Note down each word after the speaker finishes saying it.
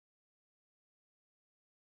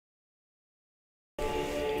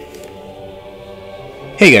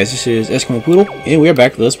Hey guys, this is Eskimo Poodle, and we are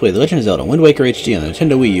back to Let's Play The Legend of Zelda Wind Waker HD on the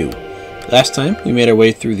Nintendo Wii U. Last time, we made our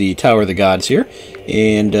way through the Tower of the Gods here,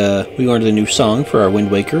 and we learned a new song for our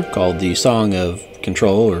Wind Waker called the Song of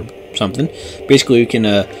Control, or something. Basically, we can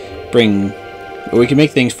we can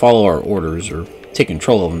make things follow our orders, or take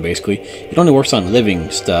control of them, basically. It only works on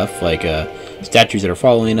living stuff, like statues that are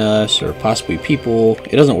following us, or possibly people.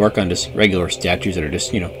 It doesn't work on just regular statues that are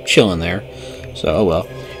just, chilling there. So, oh well.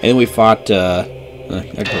 And then we fought, I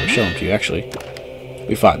can probably show him to you, actually.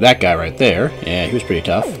 We fought that guy right there, and he was pretty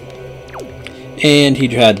tough. And he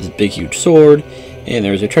had this big, huge sword, and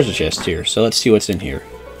there's a treasure chest here, so let's see what's in here.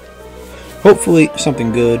 Hopefully,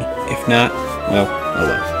 something good. If not, well, oh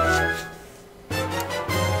well.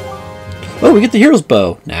 Oh, we get the hero's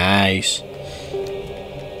bow. Nice.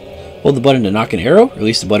 Hold the button to knock an arrow,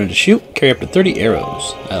 release the button to shoot, carry up to 30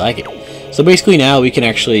 arrows. I like it. So basically now we can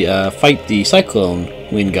actually fight the Cyclone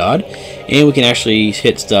Wind God, and we can actually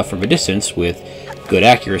hit stuff from a distance with good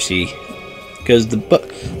accuracy. Because the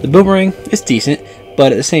boomerang is decent,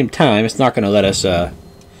 but at the same time it's not going to let us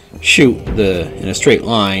shoot in a straight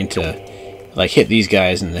line to like hit these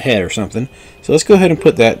guys in the head or something. So let's go ahead and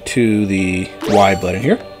put that to the Y button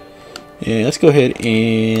here. And let's go ahead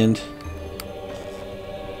and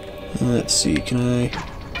let's see, can I?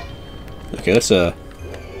 Okay, let's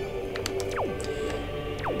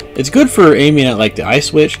it's good for aiming at like the eye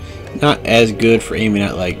switch, not as good for aiming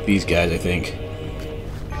at like these guys, I think.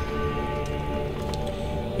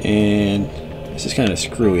 And this is kind of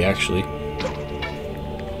screwy, actually.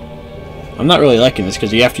 I'm not really liking this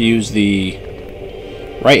because you have to use the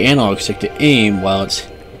right analog stick to aim while it's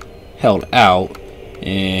held out,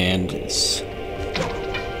 and it's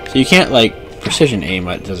so you can't like precision aim.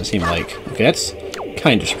 It doesn't seem like. Okay, that's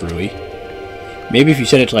kind of screwy. Maybe if you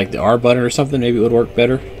set it to like the R button or something, maybe it would work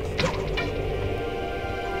better.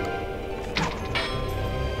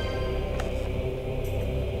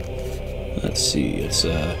 Let's see, it's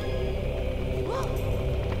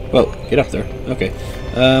whoa, get up there. Okay.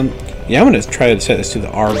 Yeah, I'm gonna try to set this to the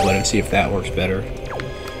R button and see if that works better.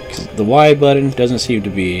 Because the Y button doesn't seem to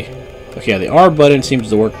be. Okay, yeah, the R button seems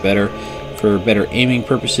to work better for better aiming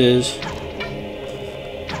purposes.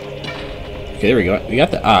 Okay, there we go. We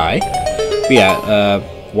got the I. But yeah,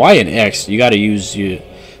 Y and X, you gotta use the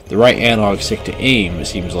right analog stick to aim, it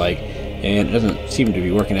seems like. And it doesn't seem to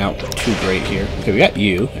be working out too great here. Okay, we got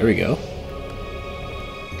U. There we go.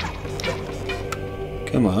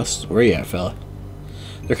 Come on, where you at, fella?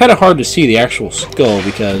 They're kind of hard to see the actual skull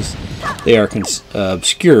because they are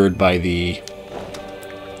obscured by the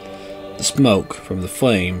smoke from the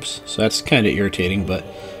flames. So that's kind of irritating, but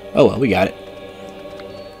oh well, we got it.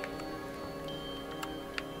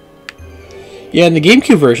 Yeah, in the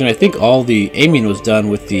GameCube version, I think all the aiming was done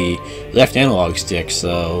with the left analog stick,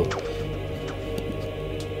 so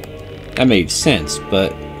that made sense,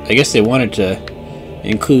 but I guess they wanted to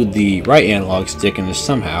include the right analog stick in this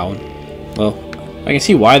somehow. Well, I can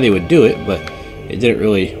see why they would do it, but it didn't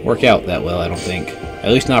really work out that well, I don't think.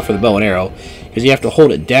 At least not for the bow and arrow, because you have to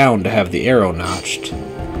hold it down to have the arrow notched.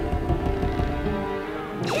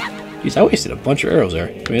 Jeez, I wasted a bunch of arrows there.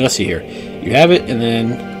 I mean, let's see here. You have it, and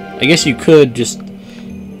then I guess you could just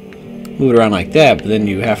move it around like that, but then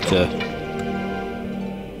you have to...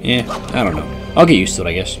 Yeah, I don't know. I'll get used to it,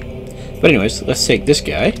 I guess. But anyways, let's take this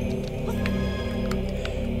guy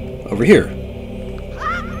over here.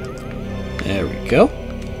 There we go.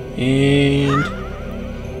 And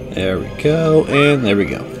there we go. And there we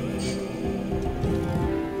go.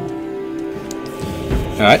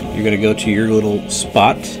 Alright, you're going to go to your little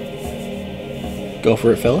spot. Go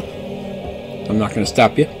for it, fella. I'm not going to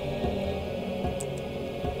stop you.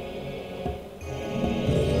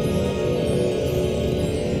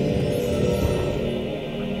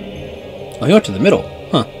 Oh, he went to the middle.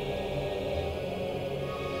 Huh.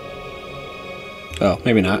 Oh,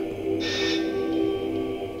 maybe not.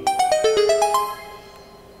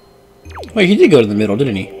 Wait, he did go to the middle,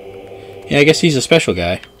 didn't he? Yeah, I guess he's a special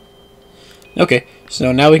guy. Okay,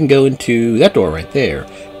 so now we can go into that door right there.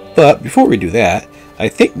 But before we do that, I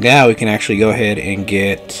think now we can actually go ahead and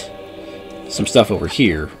get some stuff over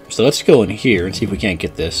here. So let's go in here and see if we can't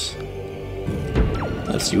get this.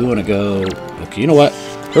 Let's see, we want to go... Okay, you know what?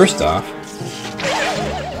 First off...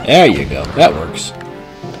 There you go, that works.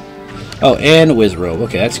 Oh, and a whiz robe.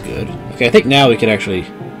 Okay, that's good. Okay, I think now we can actually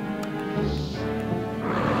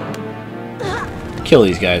kill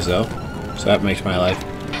these guys, though. So that makes my life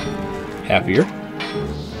happier.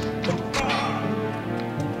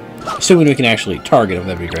 Assuming we can actually target them,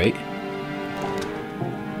 that'd be great.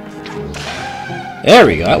 There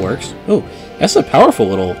we go, that works. Oh, that's a powerful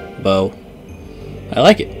little bow. I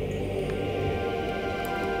like it.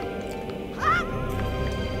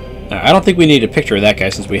 I don't think we need a picture of that guy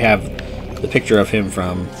since we have the picture of him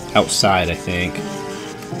from outside, I think.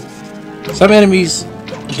 Some enemies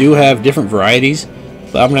do have different varieties,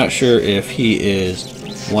 but I'm not sure if he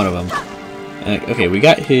is one of them. Okay, we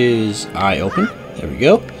got his eye open. There we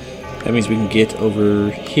go. That means we can get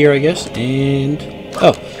over here, I guess, and...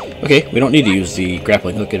 Oh, okay, we don't need to use the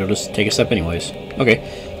grappling hook. It'll just take a step anyways.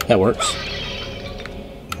 Okay, that works.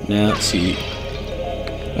 Now, let's see.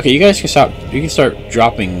 Okay, you guys can stop. You can start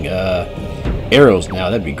dropping arrows now.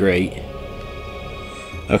 That'd be great.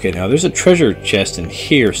 Okay, now there's a treasure chest in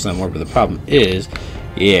here somewhere, but the problem is...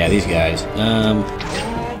 Yeah, these guys.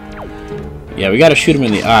 Yeah, we gotta shoot him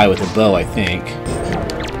in the eye with a bow, I think.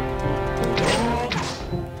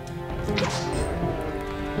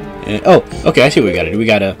 And, oh, okay, I see what we gotta do. We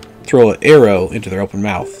gotta throw an arrow into their open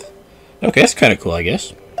mouth. Okay, that's kind of cool, I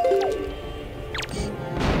guess.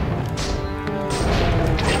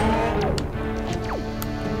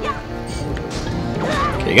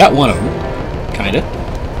 Okay, got one of them. Kinda,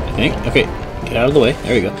 I think. Okay, get out of the way.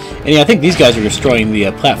 There we go. And yeah, I think these guys are destroying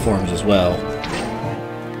the platforms as well.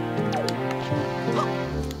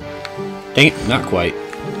 Dang it, not quite.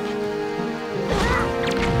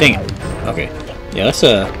 Dang it. Okay. Yeah, let's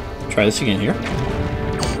try this again here.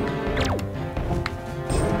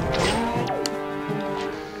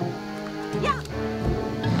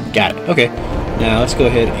 Got it. Okay. Now let's go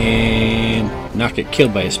ahead and not get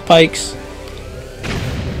killed by his pikes.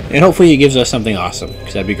 And hopefully he gives us something awesome,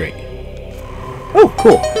 because that'd be great. Oh,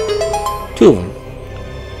 cool. 2 of them.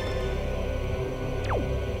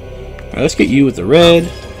 Alright, let's get you with the red.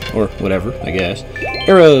 Or whatever, I guess.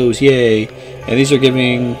 Arrows, yay! And these are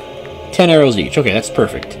giving 10 arrows each. Okay, that's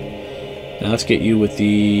perfect. Now let's get you with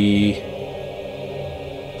the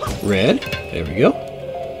red. There we go.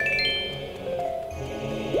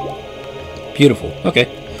 Beautiful. Okay.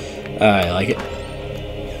 I like it.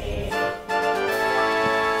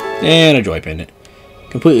 And a joy pendant.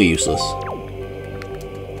 Completely useless.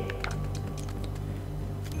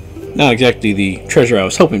 Not exactly the treasure I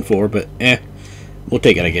was hoping for, but we'll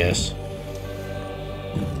take it, I guess.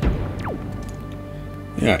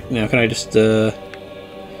 Alright, now can I just,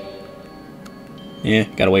 yeah,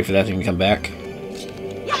 gotta wait for that thing to come back.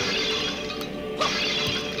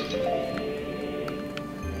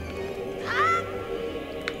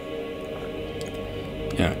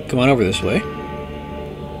 Alright, come on over this way.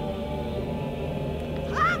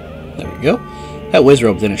 There we go. That whiz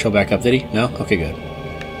rope didn't show back up, did he? No? Okay, good.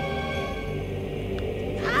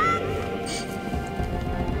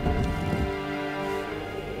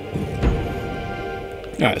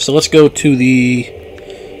 Alright, so let's go to the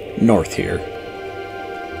north here.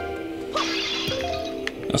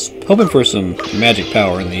 I was hoping for some magic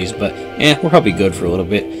power in these, but we're probably good for a little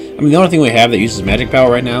bit. I mean, the only thing we have that uses magic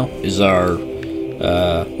power right now is our,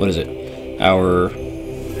 what is it? Our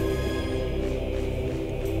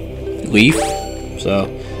leaf. So,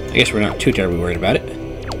 I guess we're not too terribly worried about it.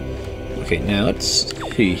 Okay, now let's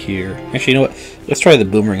see here. Actually, you know what? Let's try the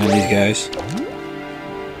boomerang on these guys.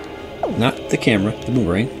 Not the camera, the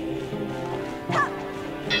boomerang.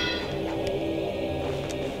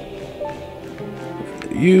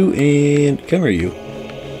 You and... Come here, you.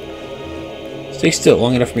 Stay still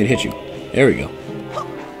long enough for me to hit you. There we go.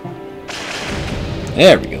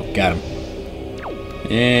 There we go. Got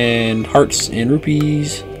him. And hearts and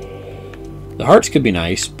rupees. The hearts could be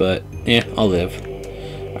nice, but I'll live.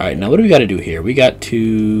 Alright, now what do we got to do here? We got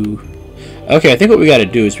to... Okay, I think what we got to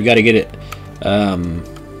do is we got to get it...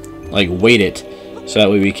 like weight it so that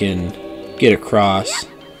way we can get across.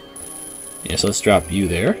 Yeah, so let's drop you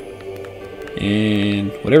there, and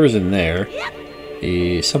whatever's in there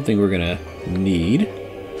is something we're gonna need.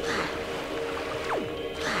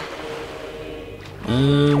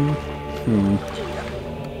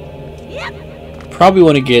 Probably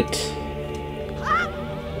want to get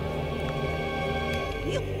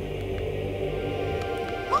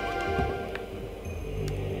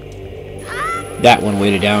that one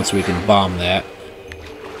weighted down so we can bomb that.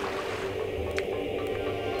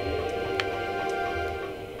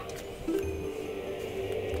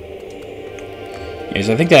 Yes,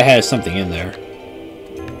 I think that has something in there.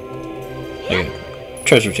 Like a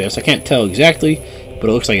treasure chest. I can't tell exactly, but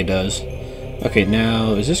it looks like it does. Okay,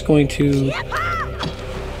 now is this going to...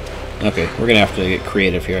 Okay, we're gonna have to get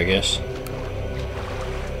creative here, I guess.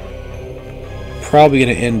 Probably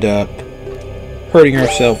gonna end up hurting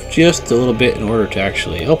ourselves just a little bit in order to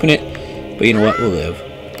actually open it, but you know what, we'll live.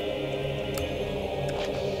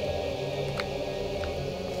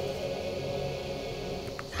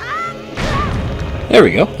 There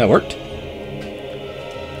we go, that worked.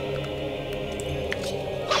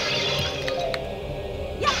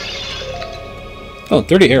 Oh,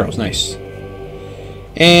 30 arrows. Nice.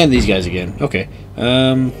 And these guys again. Okay.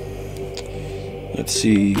 Let's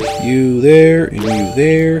see. You there, and you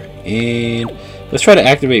there. And let's try to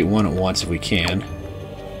activate one at once if we can.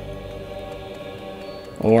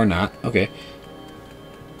 Or not. Okay.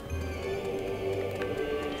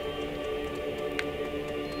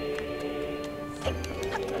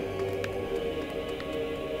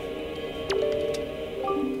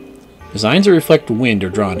 Designs that reflect wind are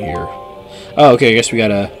drawn here. Oh, okay, I guess we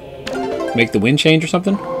gotta make the wind change or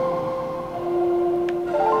something?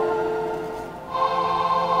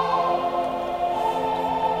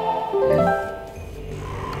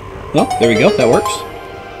 Well, there we go, that works.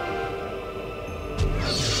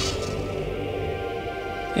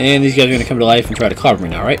 And these guys are gonna come to life and try to clobber me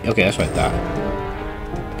now, right? Okay, that's what I thought.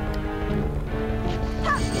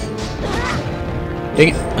 Dang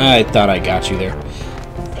it, I thought I got you there.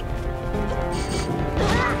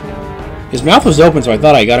 His mouth was open, so I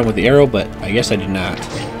thought I got him with the arrow, but I guess I did not.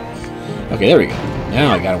 Okay, there we go.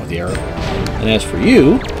 Now I got him with the arrow. And as for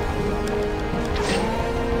you...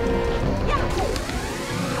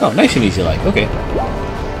 Oh, nice and easy like. Okay.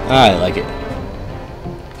 I like it.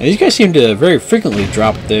 And these guys seem to very frequently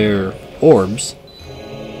drop their orbs.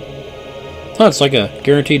 Oh, it's like a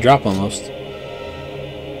guaranteed drop almost.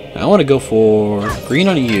 Now I want to go for green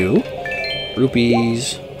on you.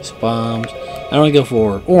 Rupees. Bombs. I want to go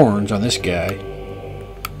for orange on this guy.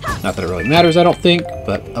 Not that it really matters, I don't think,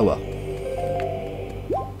 but oh well.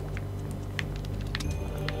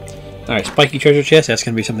 Alright, spiky treasure chest. That's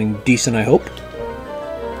going to be something decent, I hope.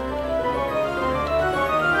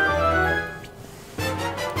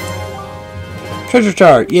 Treasure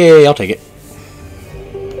chart! Yay, I'll take it.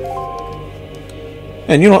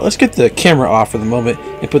 And you know what? Let's get the camera off for the moment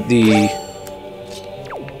and put the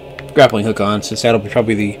grappling hook on, since that'll be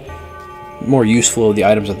probably the more useful of the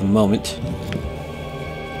items at the moment.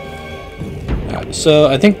 Alright, so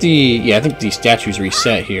I think the statue's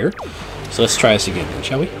reset here. So let's try this again,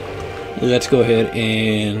 shall we? Let's go ahead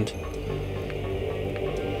and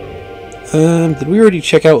did we already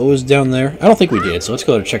check out what was down there? I don't think we did, so let's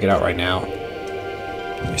go ahead and check it out right now.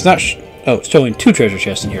 It's not oh, it's showing 2 treasure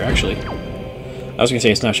chests in here actually. I was gonna say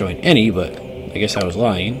it's not showing any, but I guess I was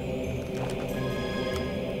lying.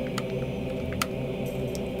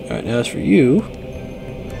 Alright, now as for you...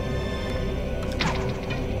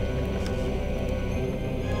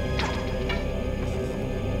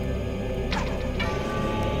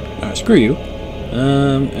 Alright, screw you.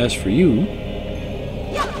 As for you...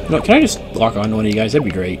 No, can I just lock on to one of you guys? That'd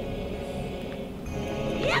be great.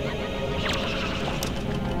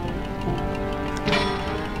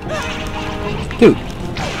 Dude!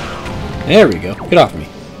 There we go. Get off me.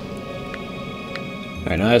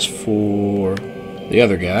 Alright, now as for... the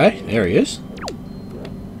other guy. There he is.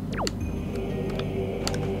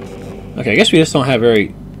 Okay, I guess we just don't have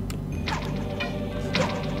very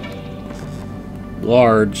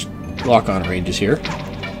large lock-on ranges here.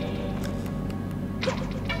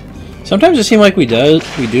 Sometimes it seems like we do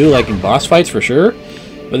like in boss fights for sure,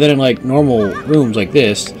 but then in like normal rooms like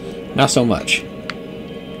this, not so much.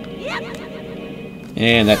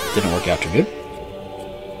 And that didn't work out too good.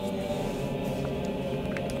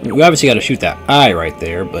 We obviously got to shoot that eye right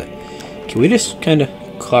there, but can we just kind of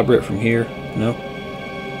clobber it from here? No?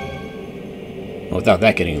 Well, without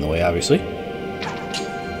that getting in the way, obviously.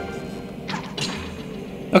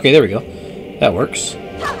 Okay, there we go. That works.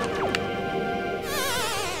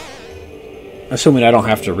 Assuming I don't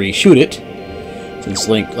have to reshoot it, since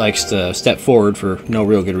Link likes to step forward for no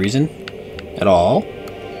real good reason at all.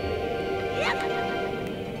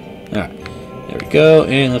 Alright, there we go,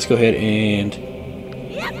 and let's go ahead and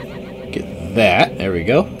get that. There we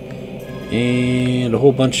go. And a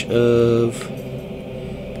whole bunch of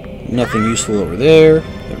nothing useful over there.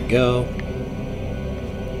 There we go.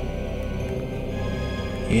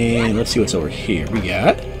 And let's see what's over here. We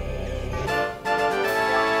got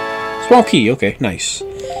small key. Okay, nice.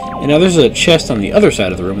 And now there's a chest on the other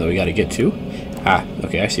side of the room that we got to get to. Ah,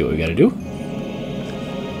 okay, I see what we got to do.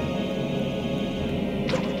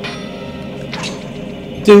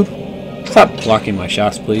 Dude, stop blocking my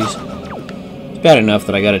shots, please. It's bad enough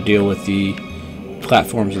that I got to deal with the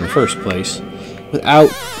platforms in the first place without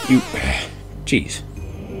you. Jeez.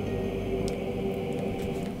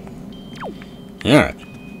 Alright.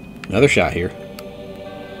 Another shot here.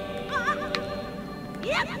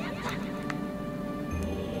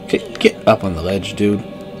 Okay, get up on the ledge, dude.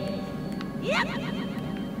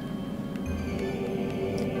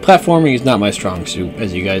 Platforming is not my strong suit,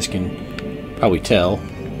 as you guys can probably tell.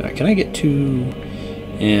 Alright, can I get to...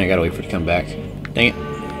 And I gotta wait for it to come back. Dang it.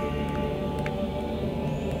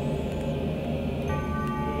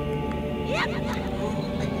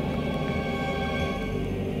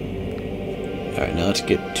 Alright, now let's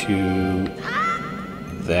get to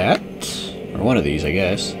that. Or one of these, I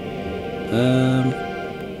guess.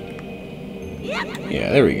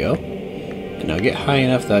 Yeah, there we go. And now get high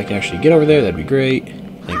enough that I can actually get over there. That'd be great.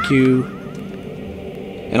 Thank you.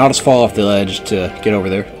 And I'll just fall off the ledge to get over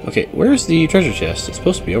there. Okay, where's the treasure chest? It's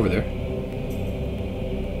supposed to be over there.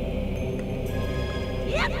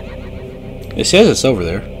 It says it's over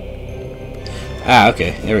there. Ah,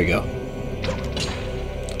 okay. There we go.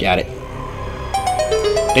 Got it.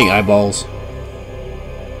 Dang eyeballs.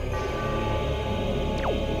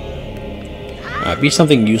 Alright, be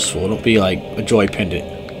something useful. Don't be like a joy pendant.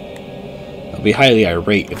 I'll be highly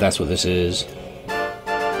irate if that's what this is.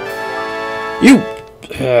 You!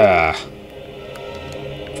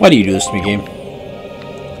 Why do you do this to me, game?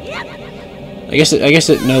 I guess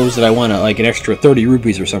it knows that I want like an extra 30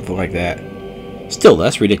 rupees or something like that. Still,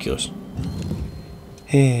 that's ridiculous.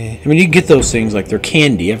 I mean, you can get those things like they're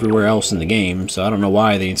candy everywhere else in the game, so I don't know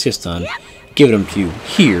why they insist on giving them to you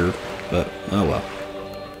here, but oh well.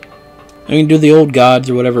 I mean, do the old gods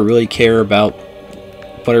or whatever really care about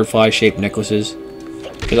butterfly-shaped necklaces?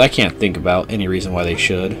 Because I can't think about any reason why they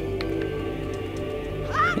should.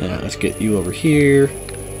 Now, let's get you over here.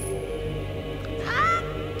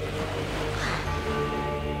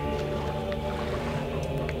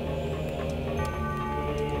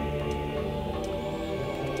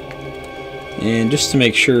 And just to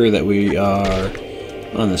make sure that we are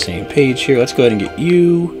on the same page here, let's go ahead and get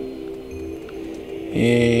you.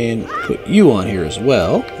 And put you on here as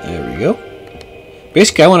well. There we go.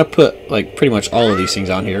 Basically, I want to put like pretty much all of these things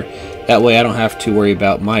on here. That way I don't have to worry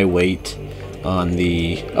about my weight on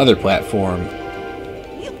the other platform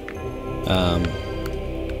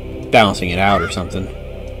balancing it out or something.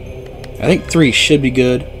 I think 3 should be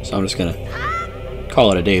good, so I'm just going to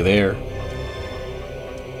call it a day there.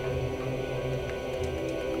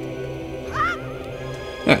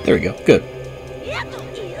 Alright, there we go. Good.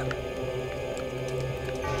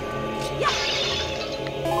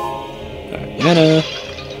 Alright, mana,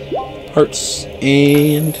 hearts,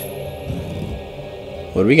 and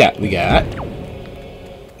what do we got? We got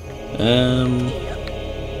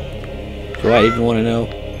do I even want to know?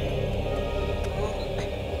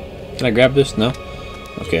 Can I grab this? No?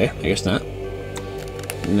 Okay, I guess not.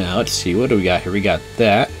 Now, let's see. What do we got here? We got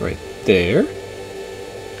that right there.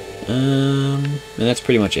 And that's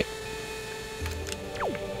pretty much it.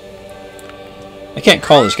 I can't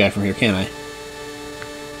call this guy from here, can I?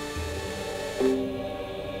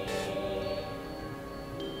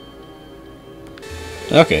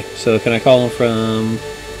 Okay, so can I call him from...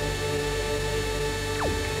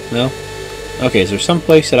 No? Okay, is there some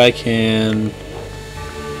place that I can...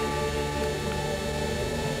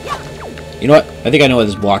 You know what? I think I know what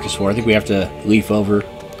this block is for. I think we have to leaf over.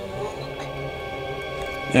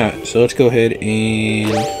 Alright, so let's go ahead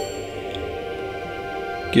and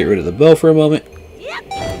get rid of the bow for a moment.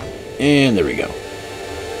 And there we go.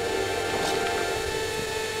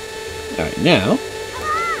 Alright, now,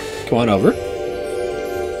 come on over.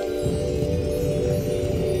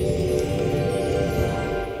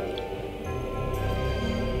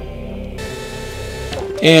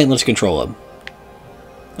 And let's control them.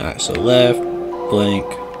 Alright, so left, blink,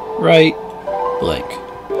 right, blink.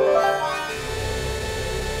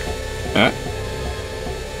 Alright.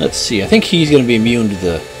 Let's see. I think he's going to be immune to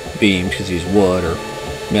the beam because he's wood or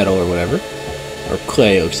metal or whatever. Or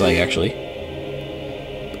clay, it looks like, actually.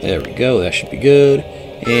 There we go. That should be good.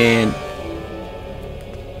 And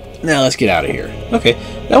now let's get out of here. Okay,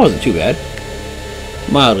 that wasn't too bad.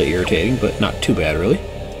 Mildly irritating, but not too bad, really.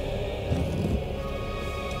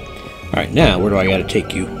 Alright, now where do I gotta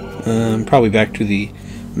take you? Probably back to the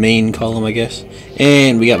main column, I guess.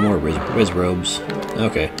 And we got more Riz robes.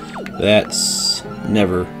 Okay, that's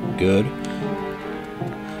never good.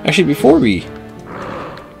 Actually, before we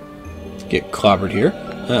get clobbered here,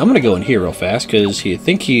 I'm gonna go in here real fast because I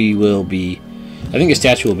think his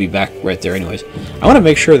statue will be back right there anyways. I want to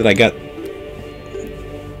make sure that I got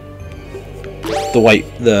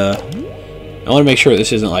I want to make sure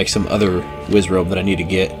this isn't like some other whiz robe that I need to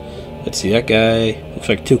get. Let's see, that guy looks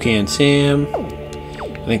like Toucan Sam.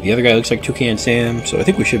 I think the other guy looks like Toucan Sam, so I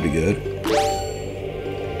think we should be good.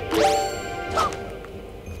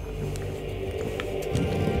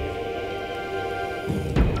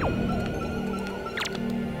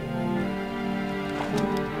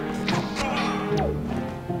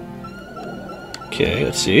 Okay,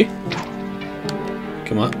 let's see.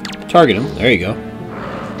 Come on, target him. There you go.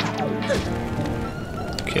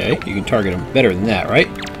 Okay, you can target him better than that, right?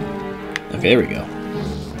 Okay, there we go.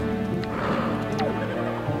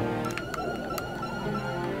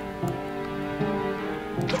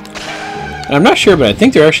 And I'm not sure, but I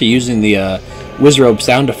think they're actually using the Wizrobe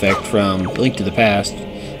sound effect from Link to the Past.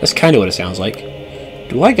 That's kind of what it sounds like.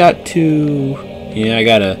 Do I got to... Yeah, I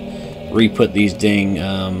gotta re-put these dang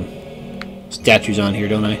statues on here,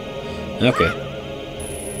 don't I? Okay.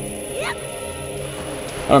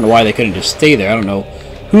 I don't know why they couldn't just stay there. I don't know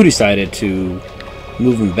who decided to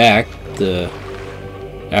move them back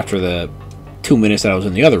after the 2 minutes that I was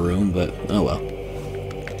in the other room, but oh well.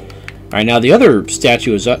 Alright, now the other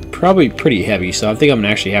statue is probably pretty heavy, so I think I'm going to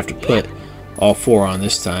actually have to put all 4 on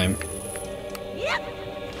this time.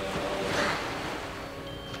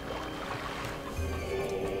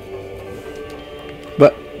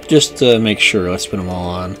 But just to make sure, let's put them all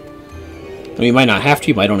on. I mean, you might not have to,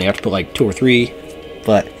 you might only have to put like 2 or 3,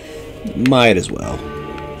 but might as well.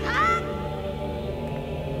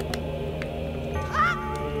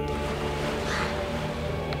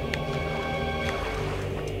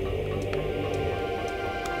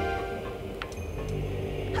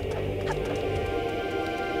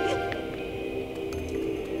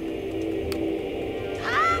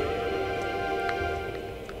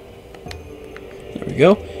 There we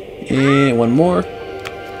go. And one more.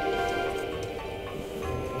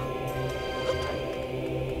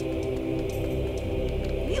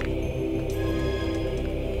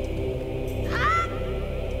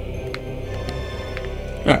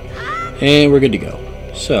 Alright. And we're good to go.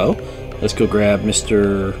 So, let's go grab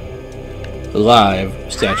Mr.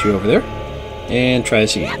 Alive statue over there and try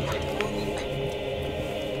this again.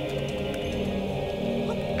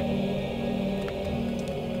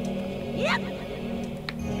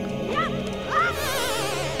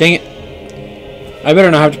 Dang it. I better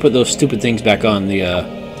not have to put those stupid things back on the,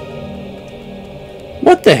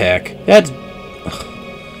 What the heck? That's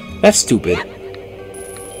stupid.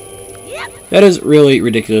 That is really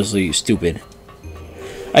ridiculously stupid.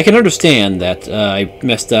 I can understand that I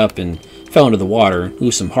messed up and fell into the water and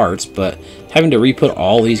lose some hearts, but having to re-put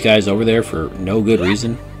all these guys over there for no good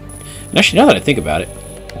reason... And actually, now that I think about it,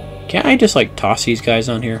 can't I just, like, toss these guys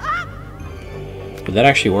on here? Would that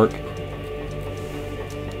actually work?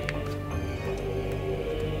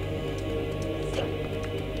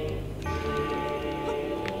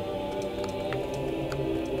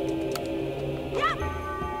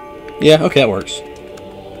 Yeah, okay, that works.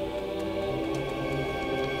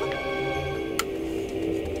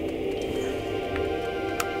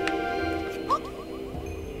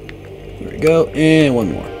 There we go, and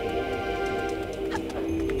one more.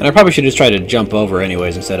 And I probably should just try to jump over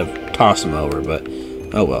anyways instead of toss them over, but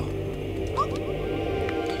oh well.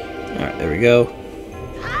 Alright, there we go.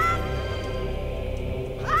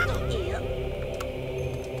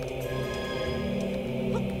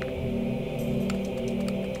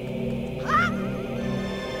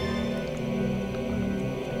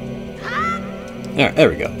 Alright, there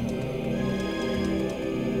we go.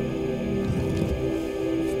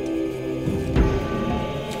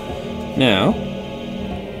 Now,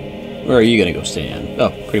 where are you going to go stand? Oh,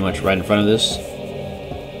 pretty much right in front of this.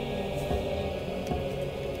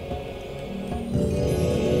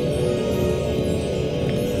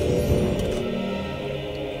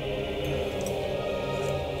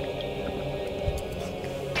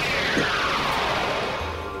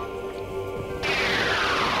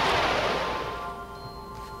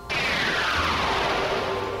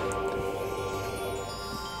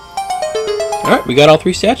 Alright, we got all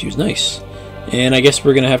 3 statues. Nice. And I guess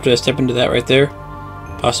we're going to have to step into that right there.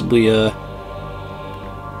 Possibly,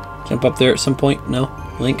 jump up there at some point. No?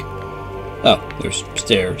 Link? Oh, there's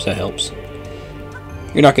stairs. That helps.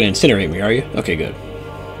 You're not going to incinerate me, are you? Okay, good.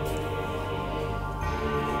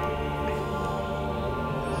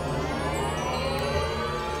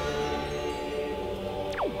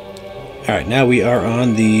 Alright, now we are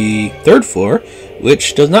on the 3rd floor,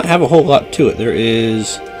 which does not have a whole lot to it. There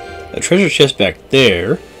is a treasure chest back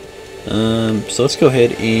there. So let's go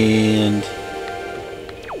ahead and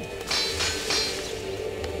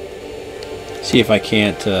see if I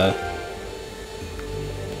can't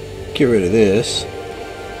get rid of this.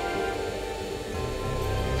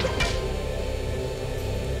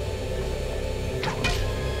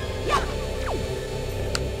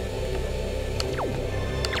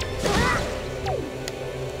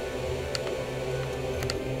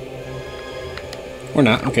 Or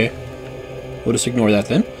not, okay. We'll just ignore that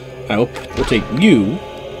then. We'll take you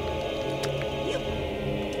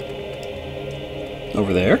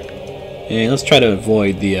over there. And let's try to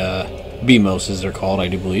avoid the BMOs, as they're called, I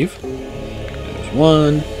do believe. There's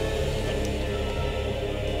one.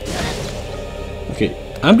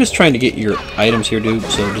 Okay, I'm just trying to get your items here, dude,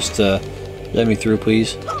 so just let me through,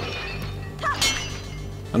 please.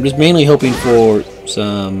 I'm just mainly hoping for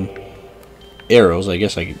some arrows. I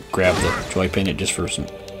guess I could grab the joy pendant just for some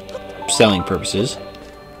selling purposes.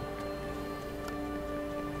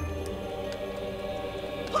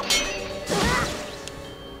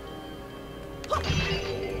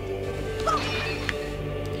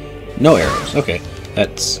 No arrows. Okay,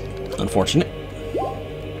 that's unfortunate.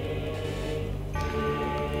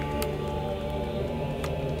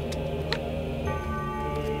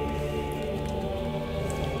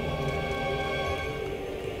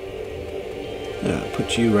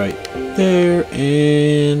 Put you right there,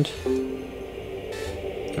 and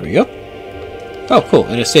there we go. Oh, cool,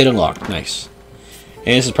 and it stayed unlocked. Nice. And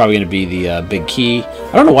this is probably going to be the big key.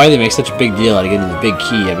 I don't know why they make such a big deal out of getting the big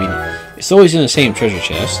key. I mean, it's always in the same treasure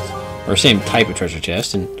chest, or same type of treasure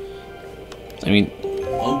chest, and I mean,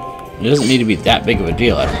 it doesn't need to be that big of a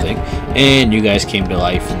deal, I don't think. And you guys came to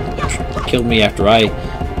life and killed me after I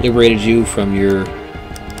liberated you from your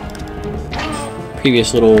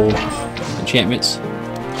previous little enchantments.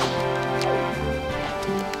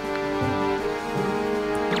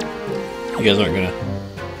 You guys aren't gonna...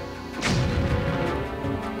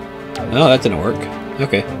 No, that didn't work.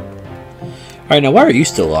 Okay. Alright, now why are you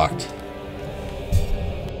still locked?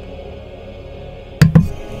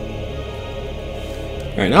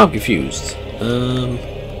 Alright, now I'm confused. Oh,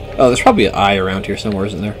 there's probably an eye around here somewhere,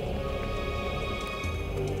 isn't there?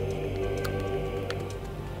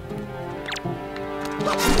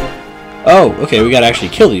 Oh, okay, we gotta actually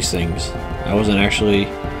kill these things. I wasn't actually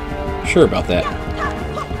sure about that.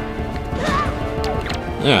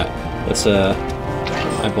 Alright, let's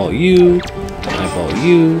eyeball you,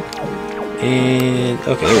 and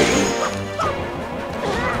okay, there we go.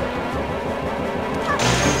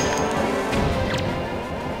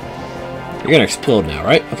 You're gonna explode now,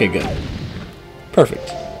 right? Okay, good.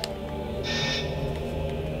 Perfect.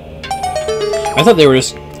 I thought they were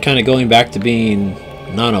just kind of going back to being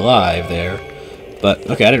non-alive there, but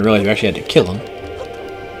okay, I didn't realize we actually had to kill them.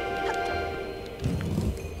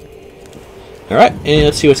 Alright, and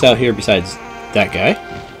let's see what's out here besides that guy.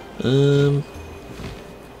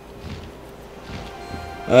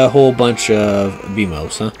 A whole bunch of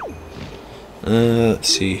BMOs, huh? Let's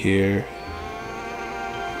see here.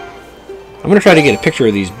 I'm gonna try to get a picture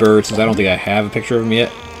of these birds since I don't think I have a picture of them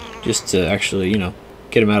yet, just to actually, you know,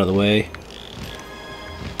 get them out of the way.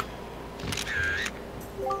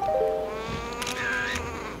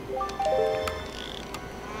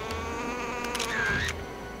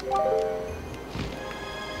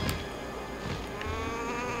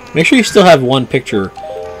 Make sure you still have one picture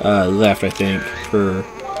left, I think, for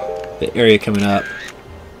the area coming up.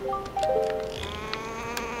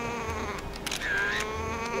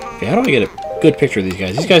 Okay, how do I get a good picture of these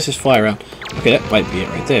guys? These guys just fly around. Okay, that might be it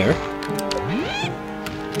right there.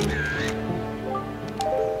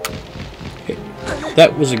 Okay,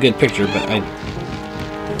 that was a good picture, but I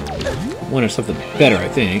wanted something better, I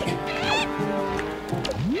think.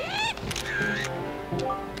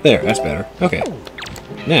 There, that's better. Okay.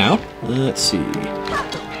 Now, let's see.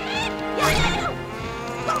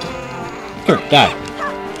 Come here, die.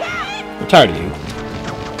 I'm tired of you.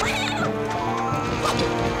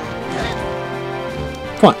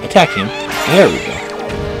 Come on, attack him. There we go.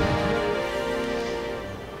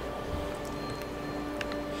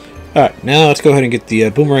 Alright, now let's go ahead and get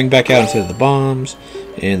the boomerang back out instead of the bombs,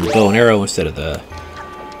 and the bow and arrow instead of the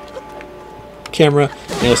camera.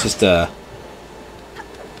 Now let's just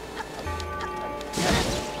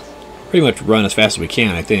pretty much run as fast as we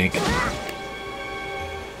can, I think.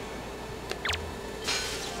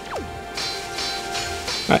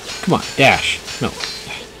 Alright, come on, dash. No.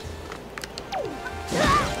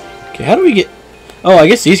 Okay, how do we get... Oh, I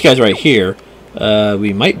guess these guys right here,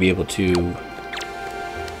 we might be able to...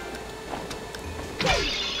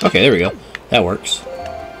 Okay, there we go. That works.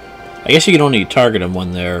 I guess you can only target them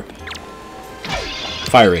when they're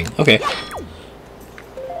firing. Okay.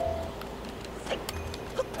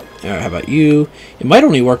 Alright, how about you? It might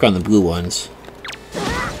only work on the blue ones,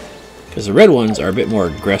 because the red ones are a bit more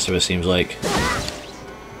aggressive, it seems like.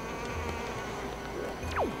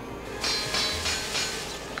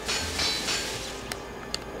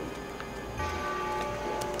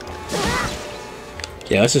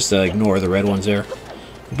 Yeah, let's just ignore the red ones there.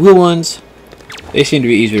 The blue ones, they seem to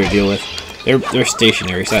be easier to deal with. They're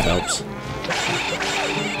stationary, so that helps.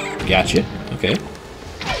 Gotcha. Okay.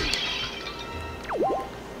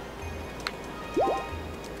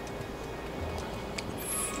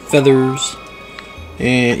 Feathers.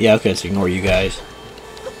 And yeah, okay, let's ignore you guys.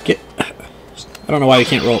 I don't know why we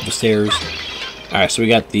can't roll up the stairs. Alright, so we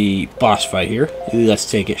got the boss fight here.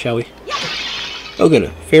 Let's take it, shall we? Oh good,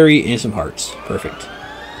 a fairy and some hearts. Perfect.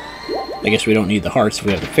 I guess we don't need the hearts if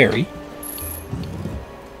we have the fairy.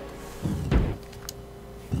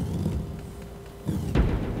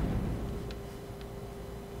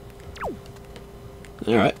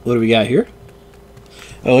 Alright, what do we got here?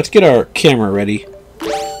 Oh, let's get our camera ready.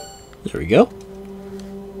 There we go.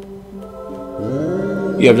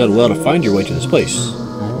 You have done well to find your way to this place.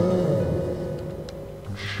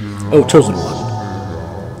 Oh, chosen one.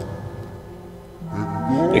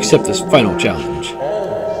 Accept this final challenge.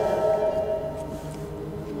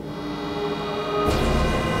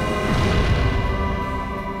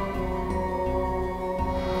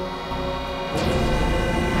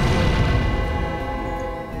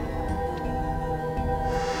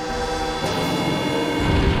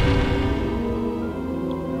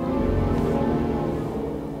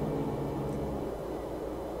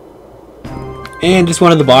 And it's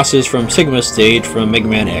one of the bosses from Sigma's stage from Mega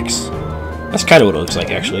Man X. That's kind of what it looks like,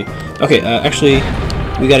 actually. Okay, actually,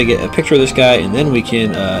 we gotta get a picture of this guy, and then we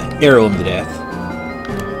can arrow him to death.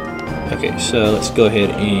 Okay, so let's go ahead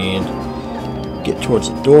and get towards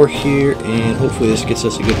the door here, and hopefully this gets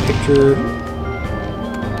us a good picture.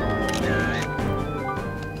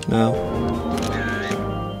 No.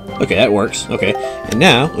 Okay, that works. Okay, and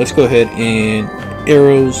now let's go ahead and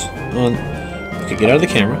arrows on... Okay, get out of the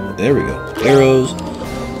camera. There we go. Arrows.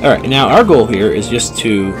 Alright, now our goal here is just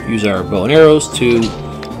to use our bow and arrows to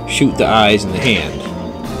shoot the eyes and the hand.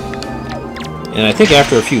 And I think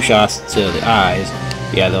after a few shots to the eyes,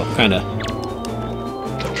 yeah, they'll kind of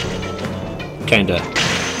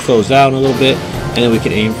close down a little bit, and then we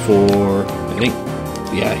can aim for, I think,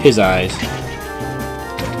 yeah, his eyes.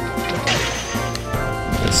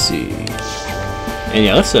 Let's see. And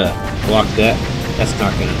yeah, let's block that. That's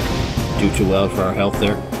not gonna do too well for our health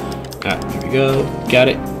there. Alright, here we go. Got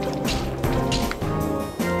it.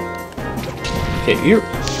 Okay, you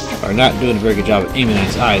are not doing a very good job of aiming at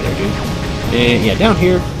his eye there, dude. And yeah, down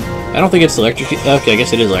here, I don't think it's electrocuted. Okay, I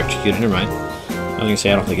guess it is electrocuted. Never mind. I was gonna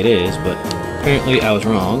say I don't think it is, but apparently I was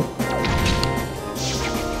wrong.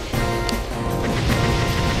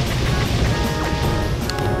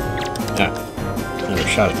 Another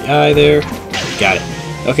shot at the eye there. Got it.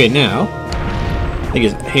 Okay, now I think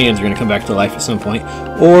his hands are gonna come back to life at some point.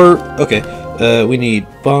 Or okay, we need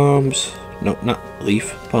bombs. No, not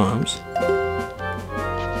leaf. Bombs.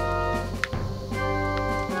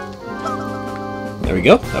 There we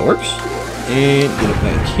go. That works. And get it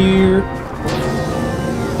back here.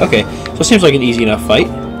 Okay, so it seems like an easy enough fight.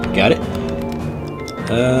 Got it.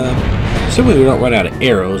 Assuming we don't run out of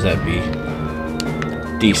arrows, that'd be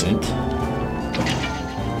decent.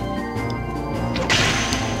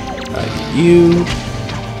 Alright, you.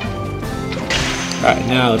 Alright,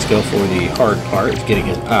 now let's go for the hard part. It's getting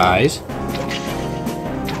his eyes.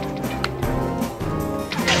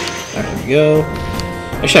 There we go.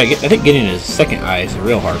 Actually, I think getting his second eye is the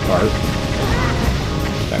real hard part.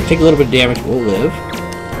 Alright, take a little bit of damage, we'll live.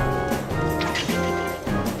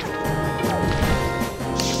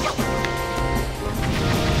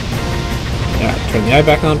 Alright, turn the eye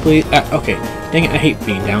back on, please. Okay. Dang it, I hate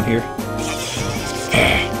being down here.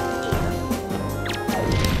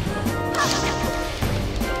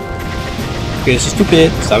 Okay, this is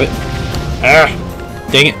stupid. Stop it.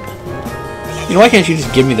 Dang it. You know, why can't you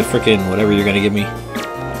just give me the frickin' whatever you're gonna give me?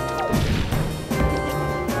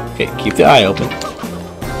 Okay, keep the eye open.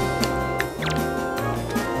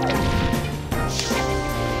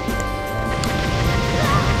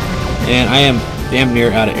 And I am damn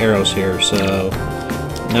near out of arrows here, so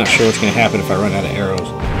not sure what's gonna happen if I run out of arrows.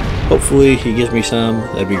 Hopefully he gives me some.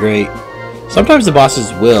 That'd be great. Sometimes the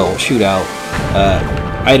bosses will shoot out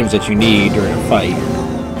items that you need during a fight.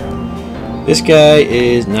 This guy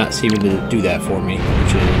is not seeming to do that for me,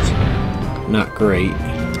 which is not great.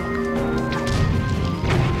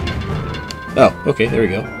 Oh, okay, there we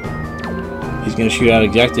go. He's gonna shoot out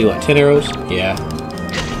exactly, what, 10 arrows? Yeah.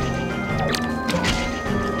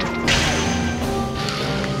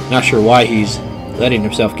 Not sure why he's letting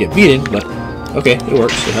himself get beaten, but okay, it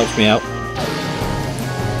works. It helps me out.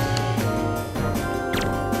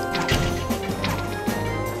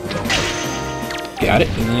 Got it,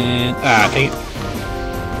 and then... dang it.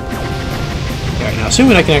 Alright, now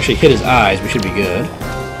assuming I can actually hit his eyes, we should be good.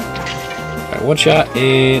 Alright, one shot,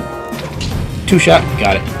 and... two shot,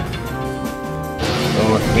 got it.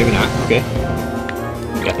 Or maybe not, okay.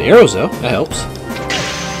 Got the arrows, though, that helps.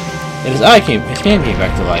 And his hand came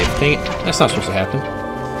back to life. Dang it, that's not supposed to happen.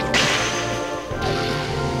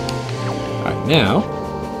 Alright, now...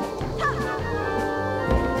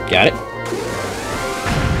 got it.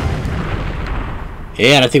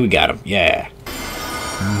 Yeah, and I think we got him. Yeah.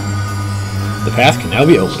 The path can now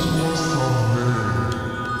be opened.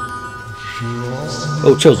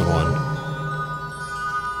 Oh, chosen one.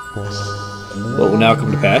 What will now come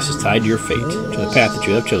to pass is tied to your fate, to the path that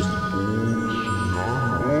you have chosen.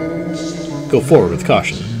 Go forward with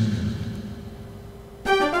caution.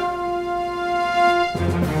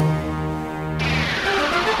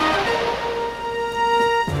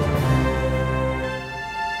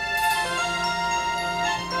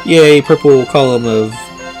 Yay, purple column of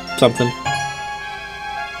something.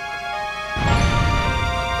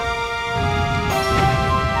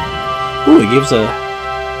 Ooh, he gives a...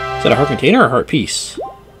 Is that a heart container or a heart piece?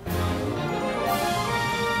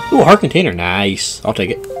 Ooh, a heart container. Nice. I'll take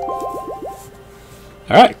it.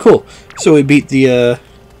 Alright, cool. So we beat the,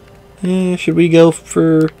 should we go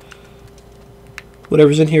for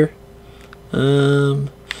whatever's in here? You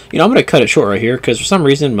know, I'm going to cut it short right here, because for some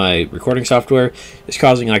reason my recording software is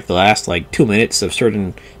causing, like, the last, like, 2 minutes of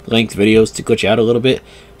certain length videos to glitch out a little bit.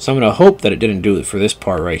 So I'm going to hope that it didn't do it for this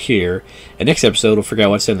part right here. And next episode, we'll figure out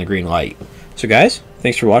what's in the green light. So, guys,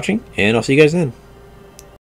 thanks for watching, and I'll see you guys then.